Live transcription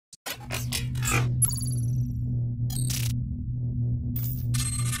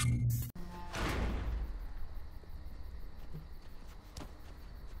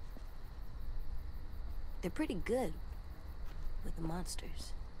They're pretty good with the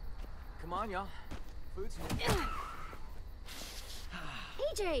monsters. Come on, y'all. Food's new.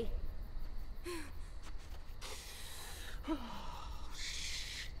 AJ!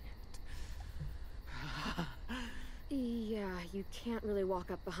 Yeah, you can't really walk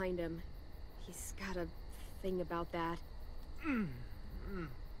up behind him. He's got a thing about that. A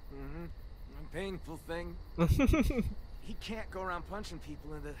painful thing. He can't go around punching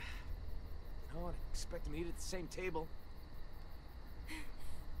people in the... No, I'd expect him to eat at the same table.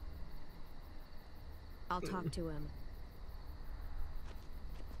 I'll talk to him.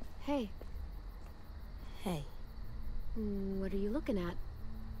 Hey. Hey, What are you looking at?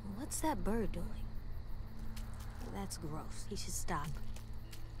 what's that bird doing? That's gross. He should stop.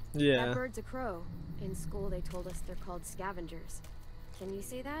 That Yeah. bird's a crow. In school they told us they're called scavengers. Can you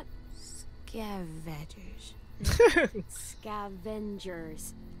say that? Scavengers.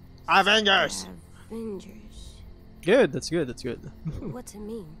 Scavengers. Avengers. Scavengers. Good. That's good. That's good. What's it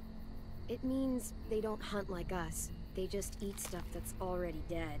mean? It means they don't hunt like us. They just eat stuff that's already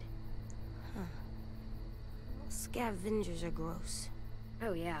dead. Scavengers are gross.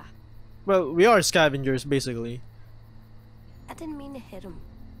 Oh yeah. Well, we are scavengers basically. I didn't mean to hit him.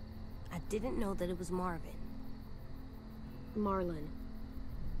 I didn't know that it was Marvin. Marlon.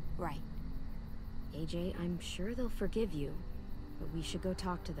 Right. AJ, I'm sure they'll forgive you. But we should go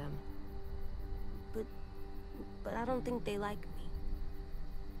talk to them. But I don't think they like me.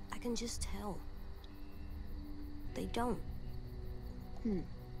 I can just tell. They don't.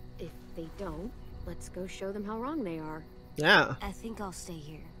 If they don't, let's go show them how wrong they are. Yeah. I think I'll stay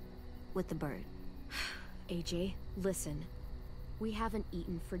here. With the bird. AJ, listen. We haven't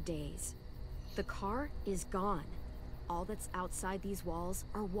eaten for days. The car is gone. All that's outside these walls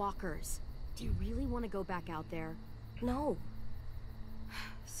are walkers. Do you really want to go back out there? No.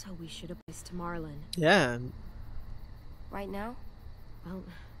 So we should appease to Marlon. Yeah. Right now? Well,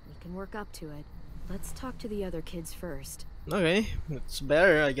 we can work up to it. Let's talk to the other kids first. Okay. It's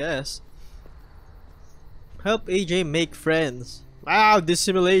better, I guess. Help AJ make friends. Wow,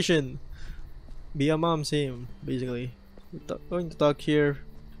 dissimulation. Be a mom sim, basically. We're going to talk here.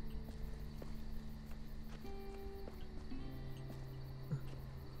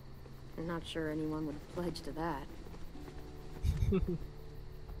 I'm not sure anyone would pledge to that.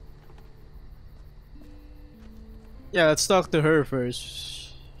 Yeah, let's talk to her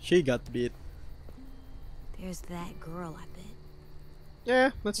first. She got beat. There's that girl, I bet.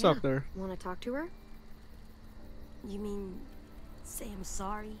 Yeah, let's talk to her. Want to talk to her? You mean... say I'm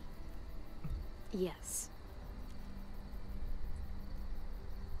sorry? Yes.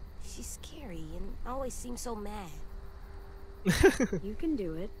 She's scary and always seems so mad. You can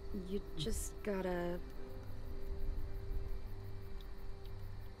do it. You just gotta...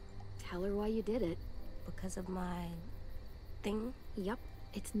 tell her why you did it. Because of my... thing? Yup.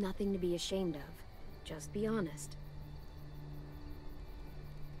 It's nothing to be ashamed of. Just be honest.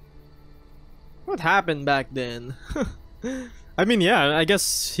 What happened back then? I mean, yeah, I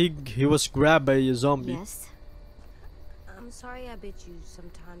guess he was grabbed by a zombie. Yes. I'm sorry I bit you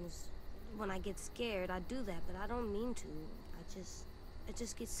sometimes. When I get scared, I do that, but I don't mean to. I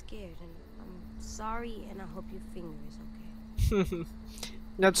just get scared, and I'm sorry, and I hope your finger is okay.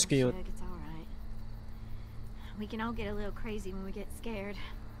 That's cute. Shug, it's alright. We can all get a little crazy when we get scared.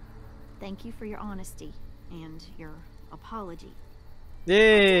 Thank you for your honesty and your apology.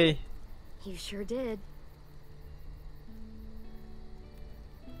 Yay! You sure did.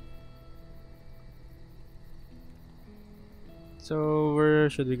 So where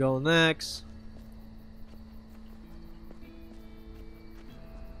should we go next?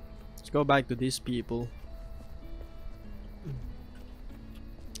 Let's go back to these people.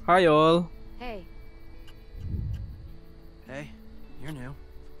 Hi all. Hey, Hey, you're new.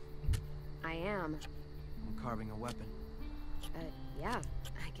 I am. I'm carving a weapon. Yeah,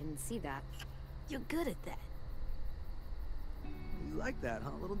 I can see that. You're good at that. You like that,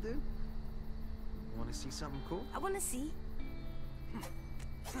 huh, little dude? Want to see something cool? I want to see.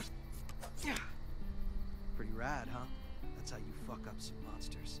 Pretty rad, huh? That's how you fuck up some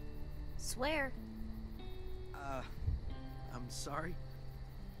monsters. Swear. I'm sorry.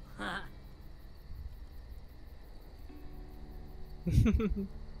 Huh.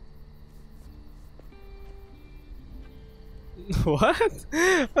 What?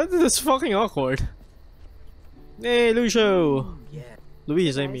 What is this fucking awkward? Hey, Lucio! Yeah.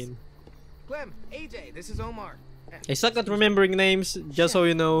 Luis, I Guys. mean. Clem, AJ, this is Omar. I suck at remembering names, just so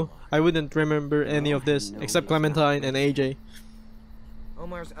you know. I wouldn't remember any of this, except Clementine and AJ.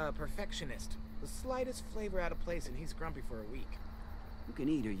 Omar's a perfectionist. The slightest flavor out of place and he's grumpy for a week. You can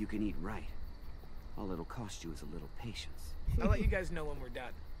eat or you can eat right. All it'll cost you is a little patience. I'll let you guys know when we're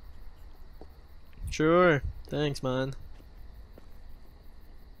done. Sure. Thanks, man.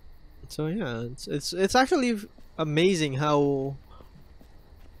 So yeah, it's actually amazing how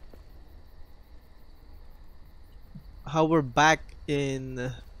we're back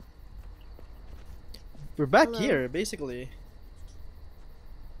in. We're back Hello. here, basically.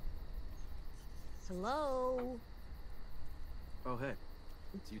 Hello? Oh, hey.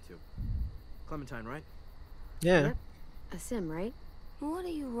 It's you two. Clementine, right? Yeah. Yep. A sim, right? What are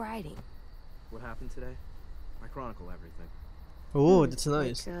you writing? What happened today? I chronicle everything. Oh, that's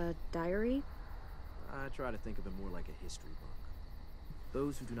nice. Like a diary? I try to think of it more like a history book.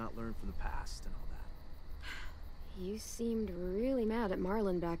 Those who do not learn from the past and all that. You seemed really mad at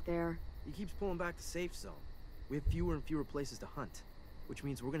Marlon back there. He keeps pulling back the safe zone. We have fewer and fewer places to hunt, which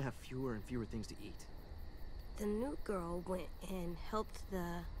means we're gonna have fewer and fewer things to eat. The new girl went and helped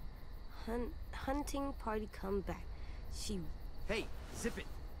the hunting party come back. She... Hey, zip it!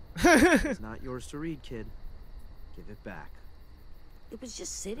 It's not yours to read, kid. Give it back. It was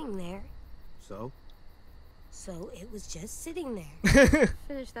just sitting there. So? So it was just sitting there.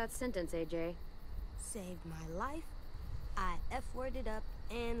 Finish that sentence, AJ. Saved my life. I F-worded up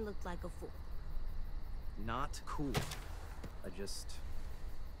and looked like a fool. Not cool.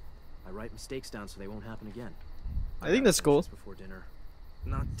 I write mistakes down so they won't happen again. I think that's cool. Before dinner.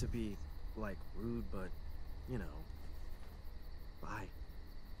 Not to be, like, rude, but, you know. Bye.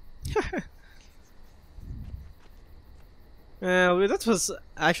 Yeah, well, that was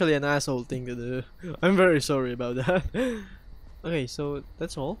actually an asshole thing to do. I'm very sorry about that. Okay, so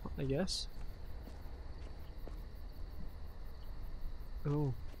that's all, I guess.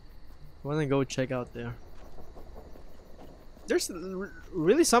 Oh, I wanna go check out there. There's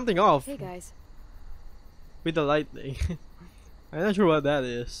really something off Hey guys. with the light thing. I'm not sure what that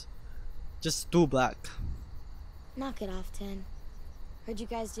is. Just too black. Knock it off, 10. Heard you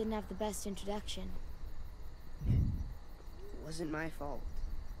guys didn't have the best introduction. Wasn't my fault.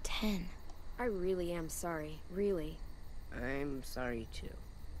 10. I really am sorry. Really. I'm sorry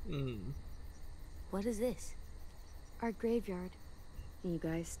too. What is this? Our graveyard. You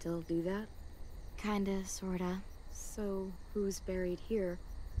guys still do that? Kinda, sorta. So, who's buried here?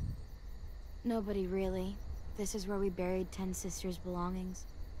 Nobody really. This is where we buried 10 sisters' belongings.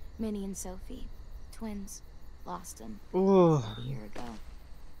 Minnie and Sophie. Twins. Lost them Oh, a year ago.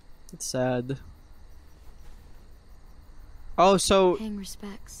 it's sad. Oh, so Paying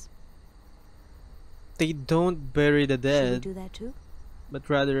respects. they don't bury the Should we dead, do that too? but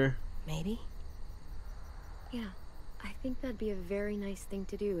rather... Maybe. Yeah. I think that'd be a very nice thing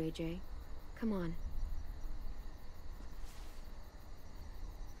to do, AJ. Come on.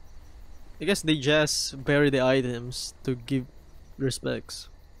 I guess they just bury the items to give respects.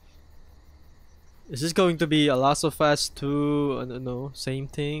 Is this going to be a Last of Us 2? I don't know, same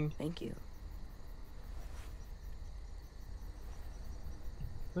thing? Thank you.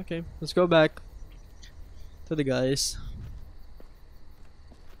 Okay, let's go back to the guys.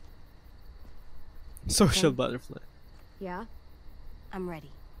 Social Okay. butterfly. Yeah? I'm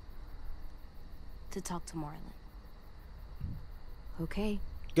ready. To talk to Marlon. Okay.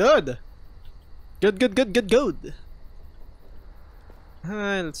 Good! Good!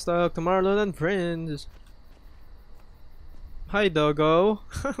 Alright, let's talk to Marlon and friends. Hi, doggo.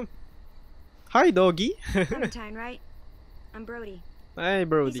 Hi, doggy. Clementine, right? I'm Brody. Hi,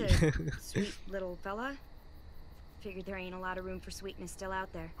 Brody. He's a sweet little fella. Figured there ain't a lot of room for sweetness still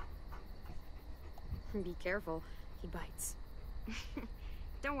out there. Be careful. He bites.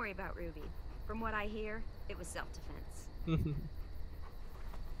 Don't worry about Ruby. From what I hear, it was self-defense.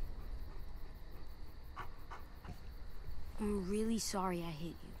 I'm really sorry I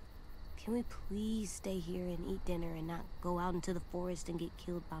hit you. Can we please stay here and eat dinner and not go out into the forest and get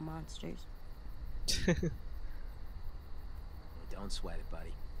killed by monsters? Don't sweat it,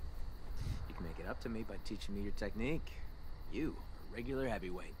 buddy. You can make it up to me by teaching me your technique. You, a regular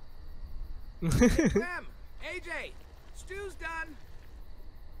heavyweight. Clem! AJ! Stew's done!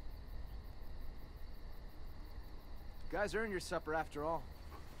 You guys earned your supper after all.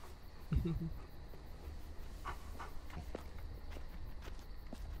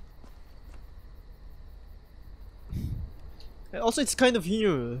 Also, it's kind of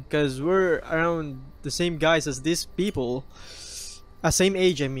new because we're around the same guys as these people. Same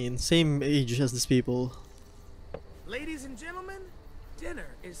age, I mean. Same age as these people. Ladies and gentlemen, dinner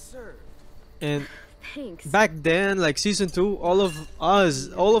is served. And Thanks. back then, like season 2, all of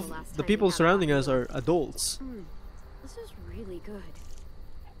us, all of the people surrounding us are adults. This is really good.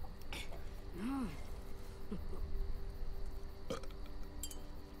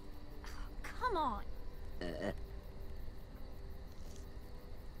 Come on.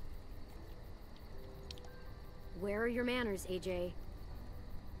 Where are your manners, AJ?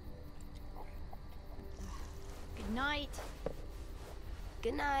 Good night.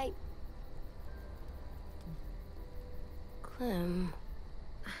 Good night. Clem.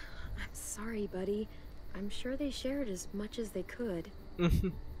 I'm sorry, buddy. I'm sure they shared as much as they could.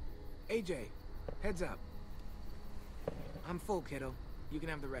 AJ, heads up. I'm full, kiddo. You can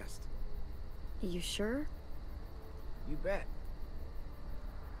have the rest. You sure? You bet.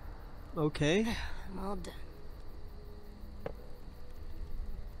 Okay. I'm all done.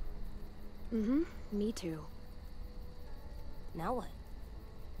 Mm-hmm. Me too. Now what?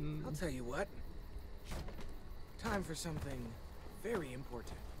 I'll tell you what. Time for something very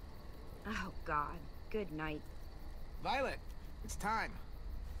important. Oh, God. Good night. Violet, it's time.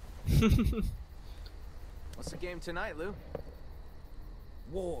 What's the game tonight, Lou?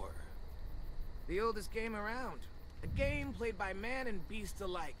 War. The oldest game around. A game played by man and beast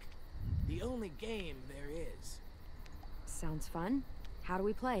alike. The only game there is. Sounds fun. How do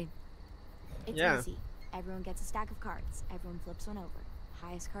we play? It's Yeah. easy. Everyone gets a stack of cards. Everyone flips one over.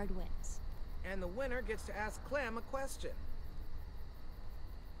 Highest card wins. And the winner gets to ask Clem a question.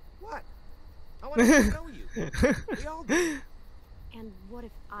 What? I want to get to know you. We all do. And what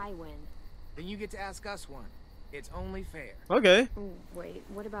if I win? Then you get to ask us one. It's only fair. Okay. Oh, wait,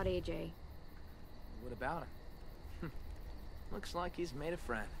 what about AJ? What about him? Looks like he's made a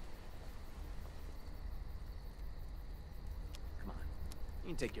friend. Come on. You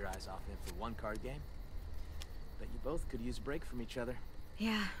can take your eyes off him for one card game. Bet you both could use a break from each other.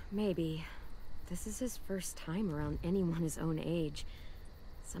 Yeah, maybe. This is his first time around anyone his own age.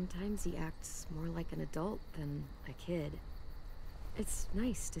 Sometimes he acts more like an adult than a kid. It's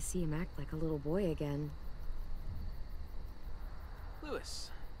nice to see him act like a little boy again. Lewis,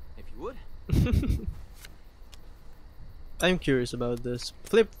 if you would. I'm curious about this.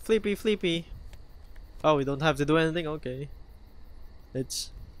 Flippy. Oh, we don't have to do anything? Okay.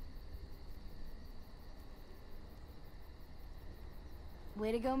 It's...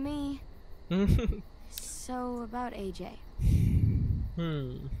 Way to go, me. So, about AJ.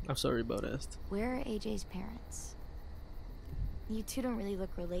 I'm sorry about that. Where are AJ's parents? You two don't really look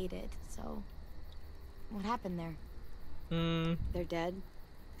related, so... What happened there? They're dead.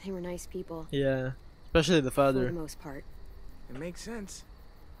 They were nice people. Yeah. Especially the For father. the most part. It makes sense.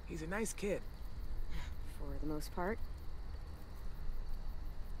 He's a nice kid. For the most part.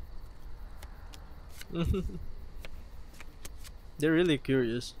 They're really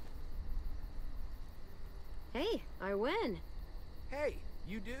curious. Hey, I win. Hey,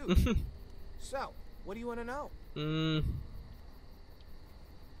 you do. So, what do you want to know?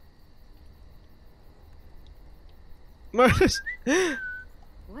 Marcus.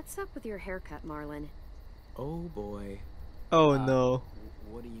 What's up with your haircut, Marlon? Oh boy. Oh no.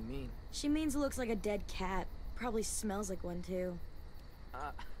 What do you mean? She means it looks like a dead cat. Probably smells like one, too.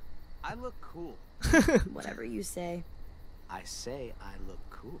 I look cool. Whatever you say. I say I look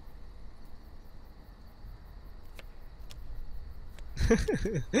cool.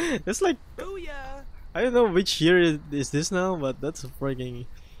 It's like, Booyah! I don't know which year is this now, but that's freaking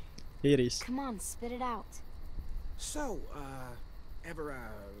 80s. Come on, spit it out. So, ever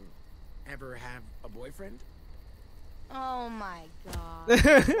have a boyfriend? Oh my god. What? It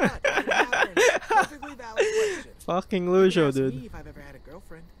happened. Perfectly valid question. Fucking You Lucio, can ask dude. me if I've ever had a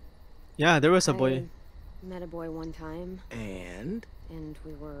girlfriend. Yeah, there was a boy. I met a boy one time, And? and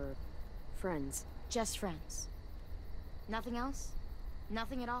we were friends. Just friends. Nothing else?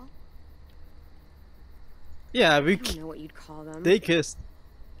 Nothing at all? Yeah, I don't know what you'd call them, they kissed.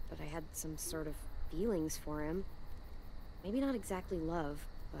 but I had some sort of feelings for him. Maybe not exactly love,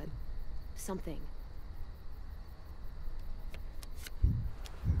 but something.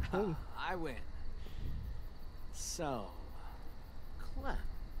 Oh. I win. So, Clem,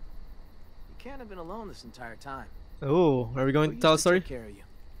 you can't have been alone this entire time. Oh, are we going Who to tell a used story? take care of you?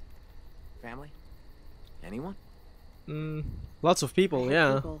 Family? Anyone? Lots of I people, had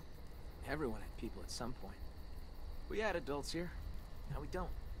yeah. people. Everyone had people at some point. We had adults here. Now we don't.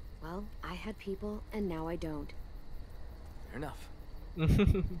 Well, I had people, and now I don't. Fair enough.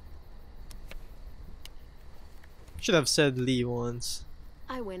 Should have said Lee once.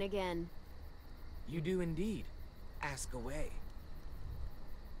 I win again. You do indeed. Ask away.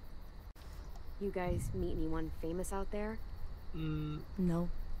 You guys meet anyone famous out there? No.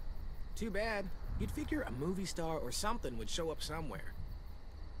 Too bad. You'd figure a movie star or something would show up somewhere.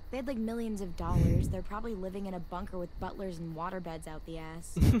 They had like millions of dollars. They're probably living in a bunker with butlers and waterbeds out the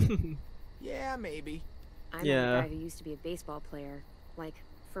ass. Yeah, maybe. I know Yeah. a guy who used to be a baseball player. Like,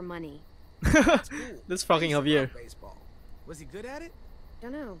 for money. That's cool. That's fucking I used to Javier. love baseball. Was he good at it?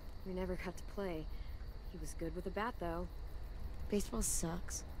 Don't know. We never got to play. He was good with a bat, though. Baseball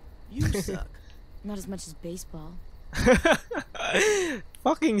sucks. You suck. Not as much as baseball.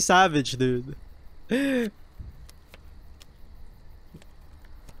 Fucking savage, dude.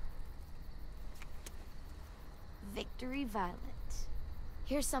 Victory Violet.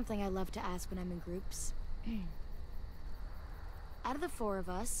 Here's something I love to ask when I'm in groups. Out of the 4 of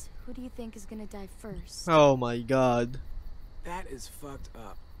us, who do you think is gonna die first? Oh my god. That is fucked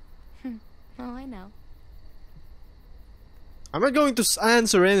up. Oh, I know. I'm not going to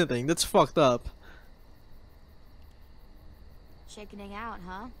answer anything. That's fucked up. Chickening out,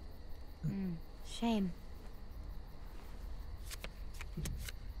 huh? Shame.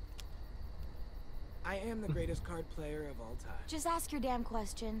 I am the greatest card player of all time. Just ask your damn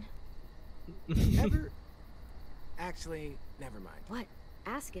question. Ever? Actually, never mind. What?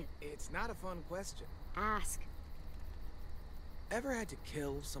 Ask it. It's not a fun question. Ask. Ever had to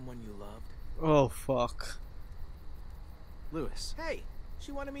kill someone you loved? Oh fuck. Lewis. Hey,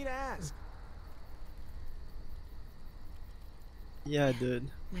 she wanted me to ask. Yeah,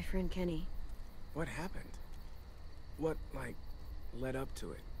 dude. My friend Kenny. What happened? What, like, led up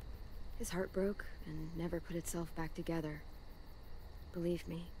to it? His heart broke and never put itself back together. Believe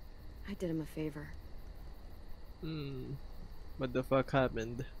me, I did him a favor. What the fuck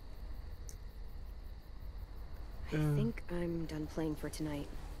happened? I think I'm done playing for tonight.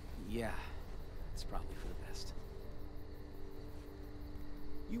 Yeah, it's probably for the best.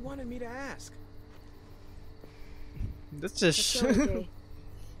 You wanted me to ask. That's just Let's go, AJ.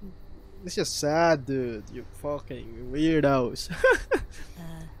 it's just sad, dude. You fucking weirdos.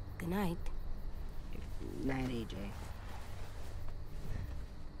 Good night. Night, AJ.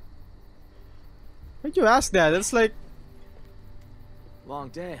 Why'd you ask that? That's like Long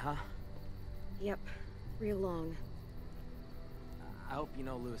day, huh? Yep, real long. I hope you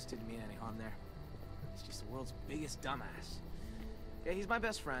know Lewis didn't mean any harm there. He's just the world's biggest dumbass. Yeah, he's my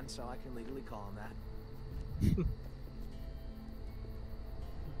best friend, so I can legally call him that.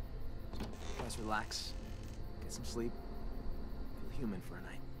 Guys, relax. Get some sleep. Feel human for a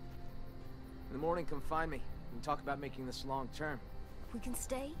night. In the morning, come find me. We can talk about making this long term. We can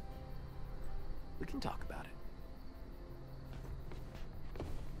stay? We can talk about it.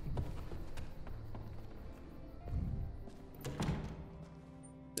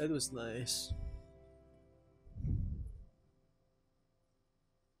 that was nice.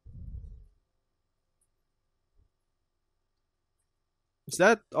 Is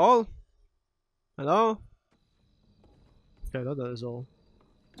that all? Hello? Okay, I thought that was all.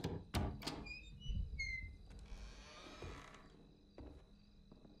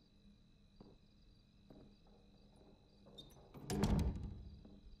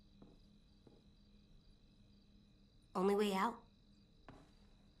 Only way out?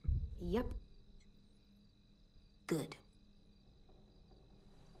 Yep. Good.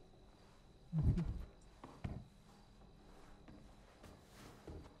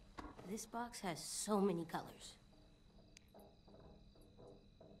 This box has so many colors.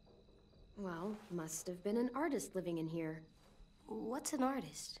 Well, must have been an artist living in here. What's an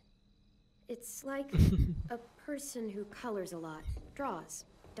artist? It's like a person who colors a lot, draws,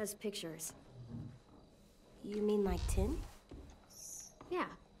 does pictures. You mean like 10? Yeah,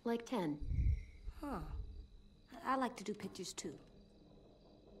 like 10. Huh. I like to do pictures too.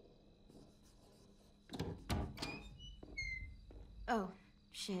 Oh,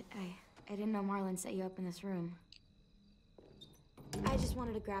 shit. I didn't know Marlon set you up in this room. I just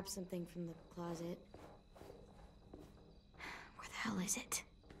wanted to grab something from the closet. Where the hell is it?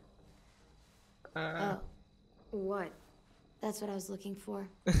 Oh, What? that's what I was looking for.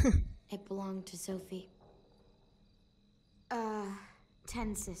 It belonged to Sophie.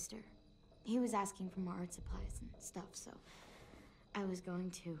 10 sister. He was asking for more art supplies and stuff, so I was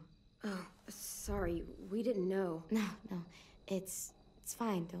going to. Oh, sorry, we didn't know. No, it's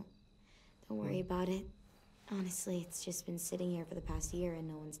fine. Don't worry about it. Honestly, it's just been sitting here for the past year and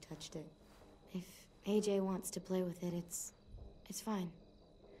no one's touched it. If AJ wants to play with it, it's fine.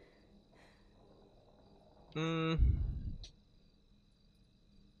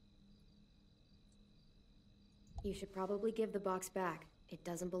 You should probably give the box back. It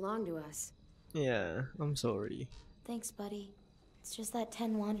doesn't belong to us. Yeah, I'm sorry. Thanks, buddy. It's just that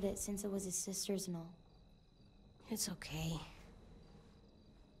 10 wanted it since it was his sister's and all. It's okay.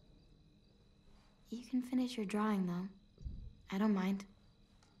 You can finish your drawing, though. I don't mind.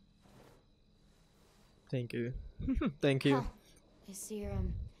 Thank you. Thank you. Huh. I see you're,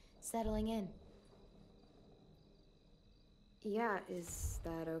 settling in. Yeah, is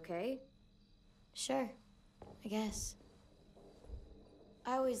that okay? Sure, I guess.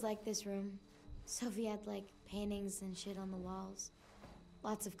 I always liked this room. Sophie had like paintings and shit on the walls.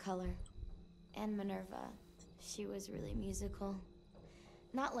 Lots of color. And Minerva. She was really musical.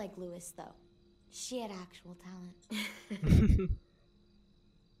 Not like Lewis, though. She had actual talent.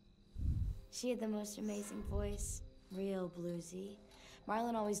 She had the most amazing voice. Real bluesy.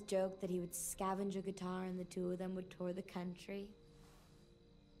 Marlon always joked that he would scavenge a guitar and the two of them would tour the country.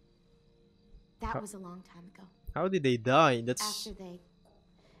 That was a long time ago. How did they die? That's...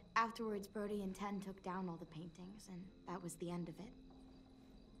 Afterwards, Brody and Ten took down all the paintings, and that was the end of it.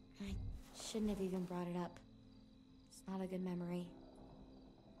 I shouldn't have even brought it up. It's not a good memory.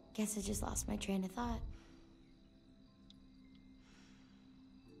 Guess I just lost my train of thought.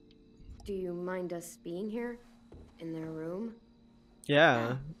 Do you mind us being here? In their room?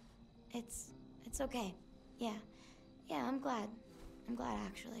 Yeah. It's okay. Yeah, I'm glad. I'm glad,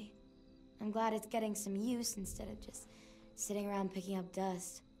 actually. I'm glad it's getting some use instead of just sitting around picking up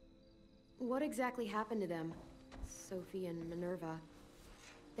dust. What exactly happened to them? Sophie and Minerva.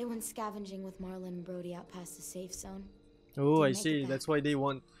 They went scavenging with Marlon and Brody out past the safe zone. Oh, Didn't I make it see. back. That's why they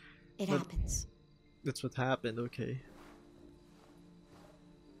want... It But- happens. That's what happened, okay.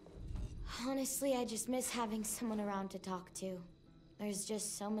 Honestly, I just miss having someone around to talk to. There's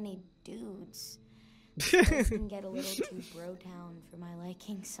just so many dudes. This can get a little too bro-town for my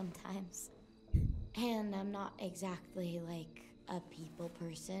liking sometimes. And I'm not exactly like a people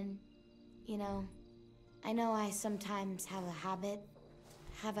person, you know? I know I sometimes have a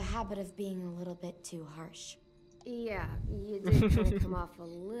habit of being a little bit too harsh. Yeah, you did kind of come off a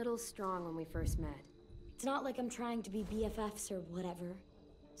little strong when we first met. It's not like I'm trying to be BFFs or whatever.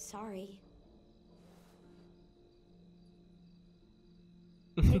 Sorry.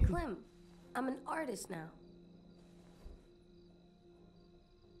 Hey, Clem, I'm an artist now.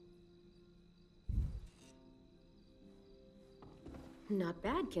 Not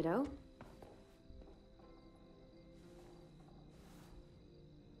bad, kiddo.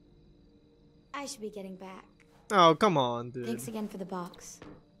 I should be getting back. Oh, come on, dude. Thanks again for the box.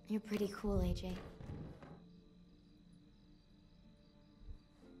 You're pretty cool, AJ.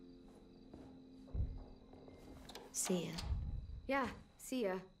 See ya. Yeah, see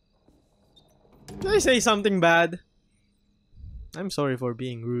ya. Did I say something bad? I'm sorry for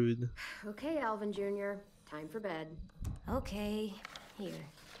being rude. Okay, Alvin Jr., time for bed. Okay, here.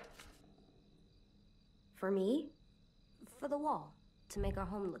 For me? For the wall, to make our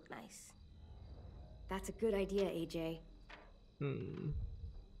home look nice. That's a good idea, AJ.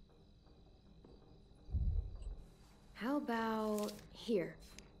 How about here?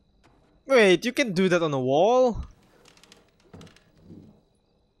 Wait, you can do that on a wall?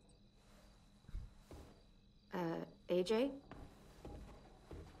 AJ?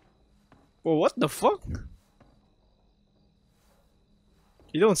 Well, what the fuck?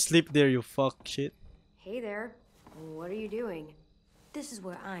 You don't sleep there, you fuck shit. Hey there. What are you doing? This is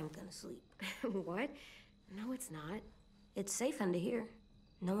where I'm gonna sleep. What? No, it's not. It's safe under here.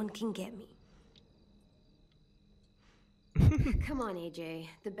 No one can get me. Come on, AJ.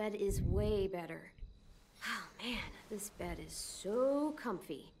 The bed is way better. Oh, man. This bed is so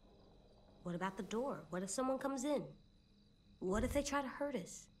comfy. What about the door? What if someone comes in? What if they try to hurt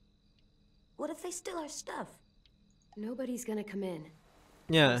us? What if they steal our stuff? Nobody's gonna come in.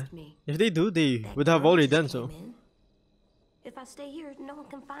 Yeah. Trust me. If they do, they That would have girl already just done came so. in. If I stay here, no one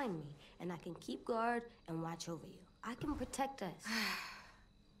can find me, and I can keep guard and watch over you. I can protect us.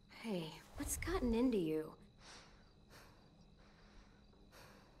 Hey, what's gotten into you?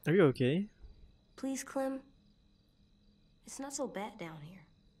 Are you okay? Please, Clem. It's not so bad down here.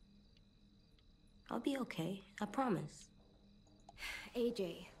 I'll be okay, I promise.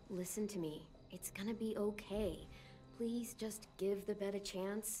 AJ, listen to me. It's gonna be okay. Please just give the bed a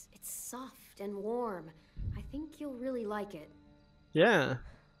chance. It's soft and warm. I think you'll really like it. Yeah.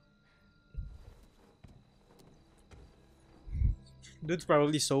 Dude's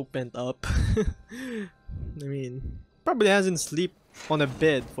probably so pent up. I mean, probably hasn't slept on a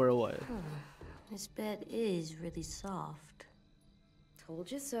bed for a while. This bed is really soft.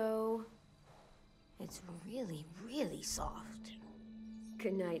 Told you so. It's really, really soft.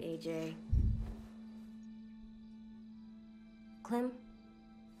 Good night, AJ. Clem,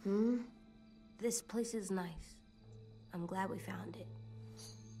 Hmm? this place is nice. I'm glad we found it.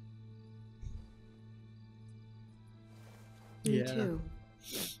 Me Yeah. too.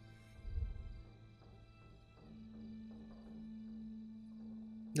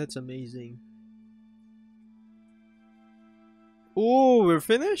 That's amazing. Oh, we're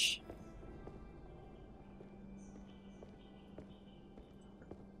finished?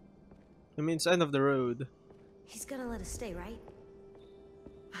 I mean, it's end of the road. He's gonna let us stay, right?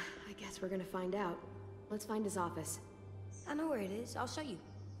 I guess Guess we're gonna find out. Let's find his office. I know where it is. I'll show you.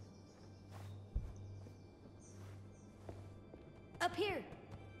 Up here.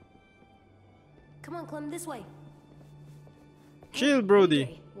 Come on, Clem, this way. Chill, Brody.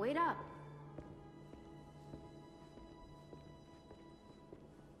 AJ, wait up.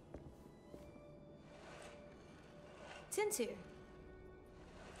 Tin's here.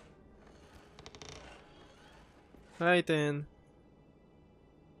 Hi, Ten.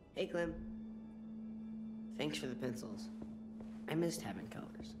 Hey, Clem. Thanks for the pencils. I missed having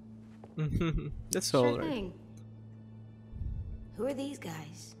colors. That's Sure alright. thing. Who are these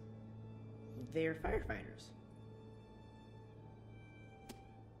guys? They're firefighters.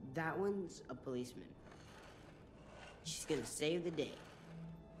 That one's a policeman. She's gonna save the day.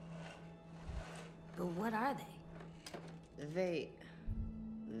 But what are they?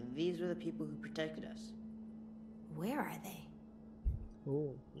 These were the people who protected us. Where are they?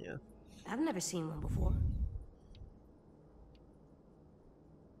 Oh, yeah. I've never seen one before.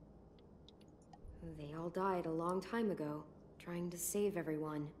 They all died a long time ago, trying to save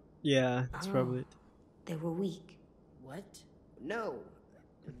everyone. Yeah, that's Oh. probably it. They were weak. What? No.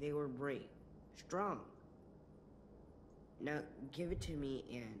 They were brave. Strong. Now, give it to me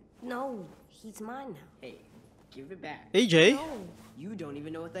and... No, he's mine now. Hey, give it back. AJ? No, You don't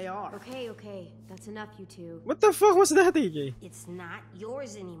even know what they are. Okay, that's enough, you two. What the fuck was that, AJ? it's not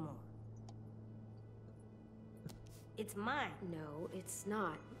yours anymore. It's mine. No, it's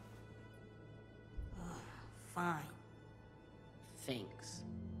not. Fine. Thanks.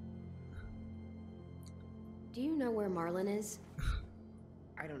 Do you know where Marlon is?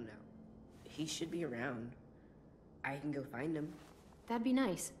 I don't know. He should be around. I can go find him. That'd be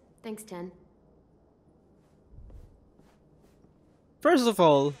nice. Thanks, Ten. First of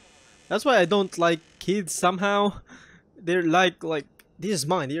all, that's why I don't like kids somehow. They're like this is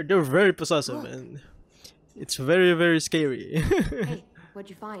mine. They're very possessive and it's very, very scary. Hey, what'd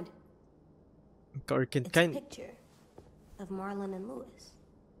you find? Or can It's a kind picture of Marlon and Lewis.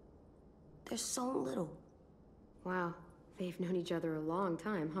 They're so little. Wow, they've known each other a long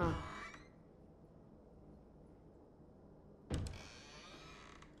time, huh?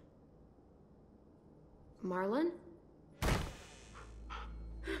 Marlon?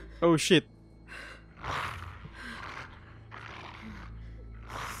 Oh shit.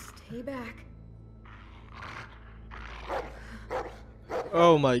 Stay back.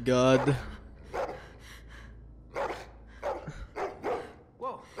 Oh my god.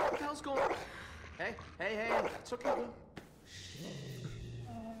 Whoa, what the hell's going on? Hey, it's okay, bro. There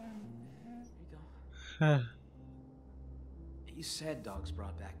you go. You said dogs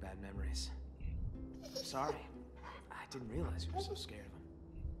brought back bad memories. I'm sorry. I didn't realize you were so scared of them.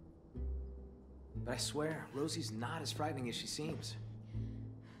 But I swear, Rosie's not as frightening as she seems.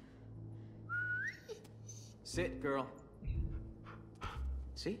 Sit, girl.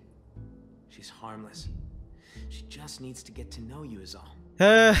 See? She's harmless. She just needs to get to know you is all.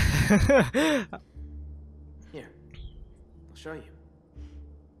 Here, I'll show you.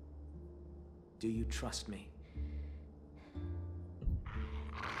 Do you trust me?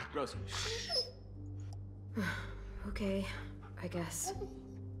 Rosie. Okay, I guess.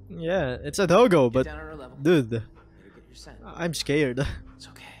 Yeah, it's a doggo, Get but down on her level. dude, Better get your scent. I'm scared. It's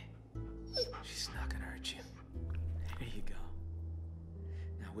okay. She's not gonna hurt you. There you go.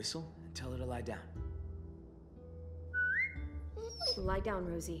 Now whistle and tell her to lie down. Lie down,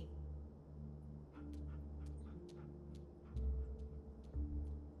 Rosie.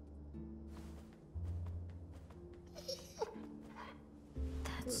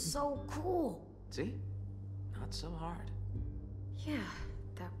 That's so cool. See? Not so hard. Yeah,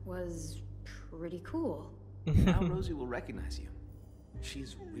 that was pretty cool. Now Rosie will recognize you.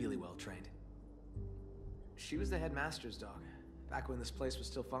 She's really well trained. She was the headmaster's dog, back when this place was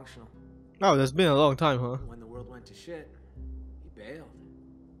still functional. Oh, that's been a long time, huh? When the world went to shit, he bailed.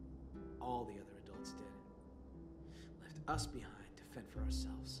 All the other adults did. Left us behind to fend for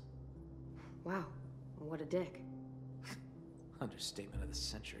ourselves. Wow, what a dick. Understatement of the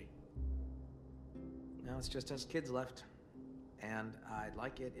century. Now it's just us kids left. And I'd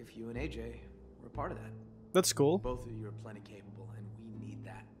like it if you and AJ were a part of that. That's cool. Both of you are plenty capable, and we need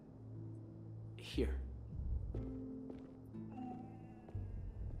that. Here.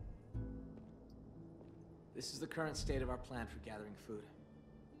 This is the current state of our plan for gathering food.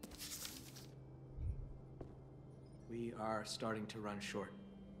 We are starting to run short.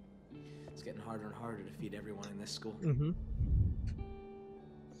 It's getting harder and harder to feed everyone in this school. Mm-hmm.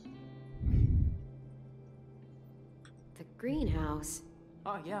 The greenhouse.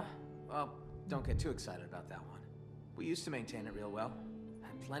 Oh, yeah. Well, don't get too excited about that one. We used to maintain it real well.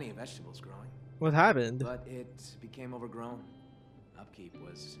 plenty of vegetables growing. What happened? But it became overgrown. Upkeep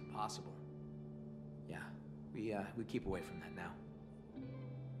was impossible. Yeah, we keep away from that now.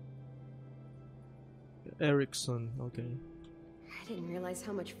 Erickson, okay. I didn't realize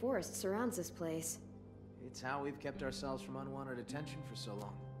how much forest surrounds this place. It's how we've kept ourselves from unwanted attention for so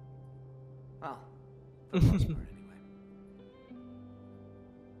long. Well, for the most part, anyway.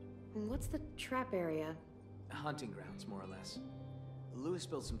 What's the trap area? Hunting grounds, more or less. Lewis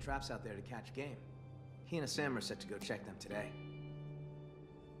built some traps out there to catch game. He and Sam are set to go check them today.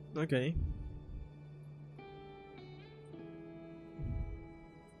 Okay.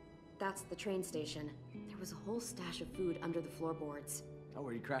 That's the train station. There was a whole stash of food under the floorboards. Oh,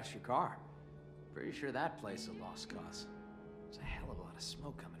 where you crashed your car. Pretty sure that place a lost cause. There's a hell of a lot of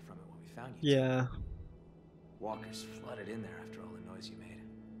smoke coming from it when we found you. Yeah. Walkers flooded in there after all the noise you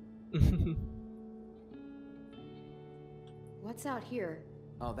made. What's out here?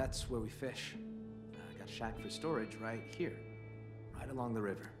 Oh, that's where we fish. I got a shack for storage right here. Right along the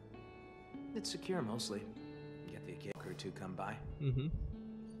river. It's secure mostly. Get the occasional crew to come by. Mm-hmm.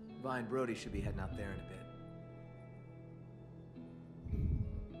 Vi and Brody should be heading out there in a bit.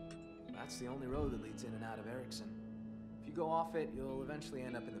 That's the only road that leads in and out of Erickson. If you go off it, you'll eventually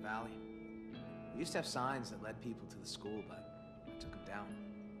end up in the valley. We used to have signs that led people to the school, but I took them down.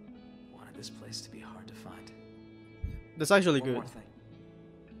 Wanted this place to be hard to find. That's actually One good. more thing.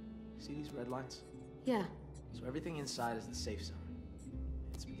 See these red lines? Yeah. So everything inside is the safe zone.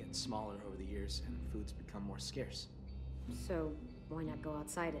 It's been getting smaller over the years, and food's become more scarce. So, why not go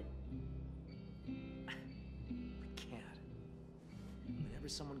outside it? We can't. Whenever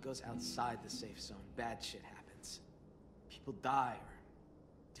someone goes outside the safe zone, bad shit happens. People die or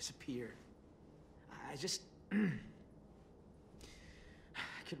disappear. I just... I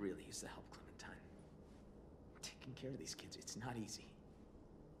could really use the help, Clementine. Taking care of these kids, it's not easy.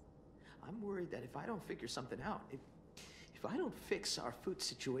 I'm worried that if I don't figure something out, if I don't fix our food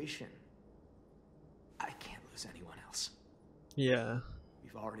situation, I can't lose anyone else. Yeah.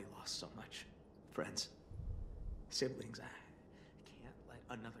 We've already lost so much. Friends, siblings, I can't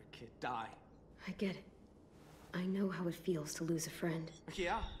let another kid die. I get it. I know how it feels to lose a friend.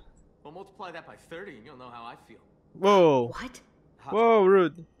 Yeah? Well, multiply that by 30 and you'll know how I feel. Whoa. What? Whoa,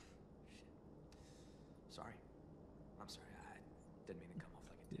 rude. Sorry. I'm sorry. I didn't mean to come off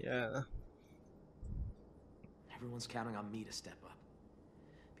like it did. Yeah. Everyone's counting on me to step up.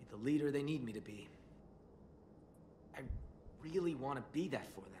 Be the leader they need me to be. I really want to be that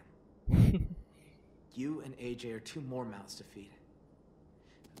for them. You and AJ are 2 more mouths to feed.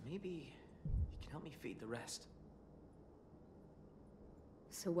 But maybe you can help me feed the rest.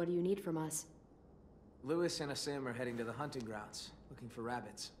 So what do you need from us? Lewis and Asim are heading to the hunting grounds, looking for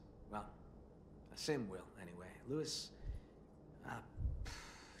rabbits. Well, Asim will, anyway. Lewis,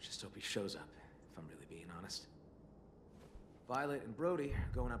 just hope he shows up, if I'm really being honest. Violet and Brody are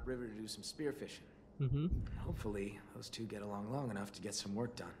going upriver to do some spearfishing. Mm-hmm. Hopefully, those 2 get along long enough to get some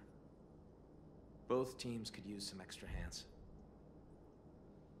work done. Both teams could use some extra hands.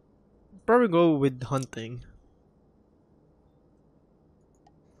 Probably go with hunting.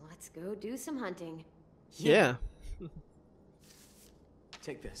 Let's go do some hunting. Yeah.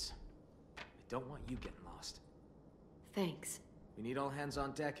 Take this. I don't want you getting lost. Thanks. We need all hands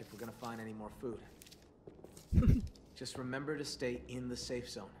on deck if we're gonna find any more food. Just remember to stay in the safe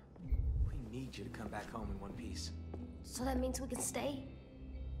zone. We need you to come back home in one piece. So that means we can stay?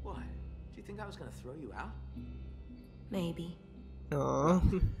 What? Do you think I was gonna throw you out? Maybe.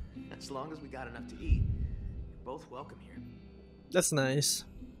 Aww. As long as we got enough to eat, you're both welcome here. That's nice.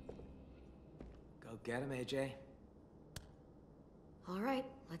 Go get him, AJ. All right,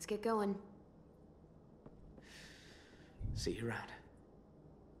 let's get going. See you around.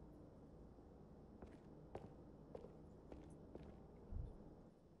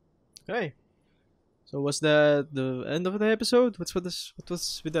 Okay. So was that the end of the episode? What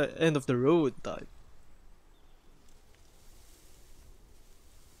was with the end of the road type?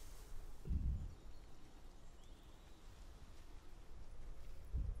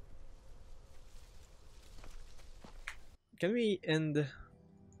 Can we end?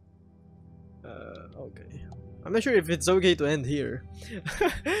 Okay. I'm not sure if it's okay to end here.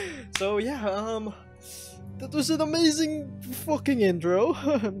 So yeah, that was an amazing fucking intro.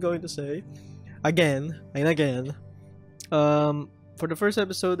 I'm going to say, again and again. For the first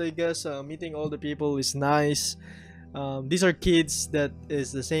episode, I guess meeting all the people is nice. These are kids that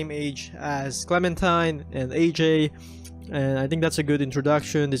is the same age as Clementine and AJ. And I think that's a good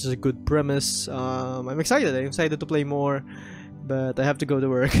introduction. This is a good premise. I'm excited. I'm excited to play more, but I have to go to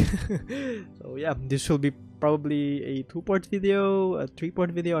work. So yeah, this will be probably a 2-part video, a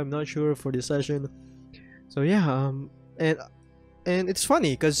 3-part video, I'm not sure, for this session. So yeah, and it's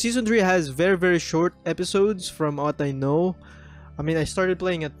funny because season 3 has very short episodes from what I know. I mean, I started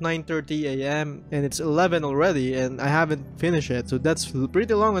playing at 9:30 a.m. and it's 11 already, and I haven't finished it, so that's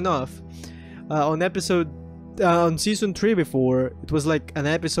pretty long enough. On season 3 before, it was like an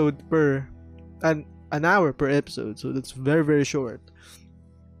episode per an hour per episode, so that's very short.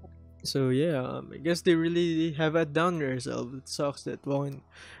 So yeah, I guess they really have it down themselves. It sucks that when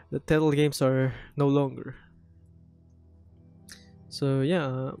the Telltale games are no longer. So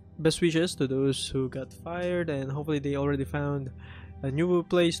yeah, best wishes to those who got fired, and hopefully they already found a new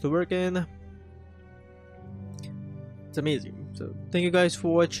place to work in. It's amazing. So thank you guys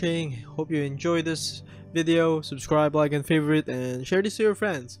for watching. Hope you enjoyed this video. Subscribe, like, and favorite, and share this to your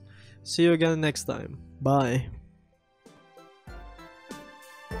friends. See you again next time. Bye.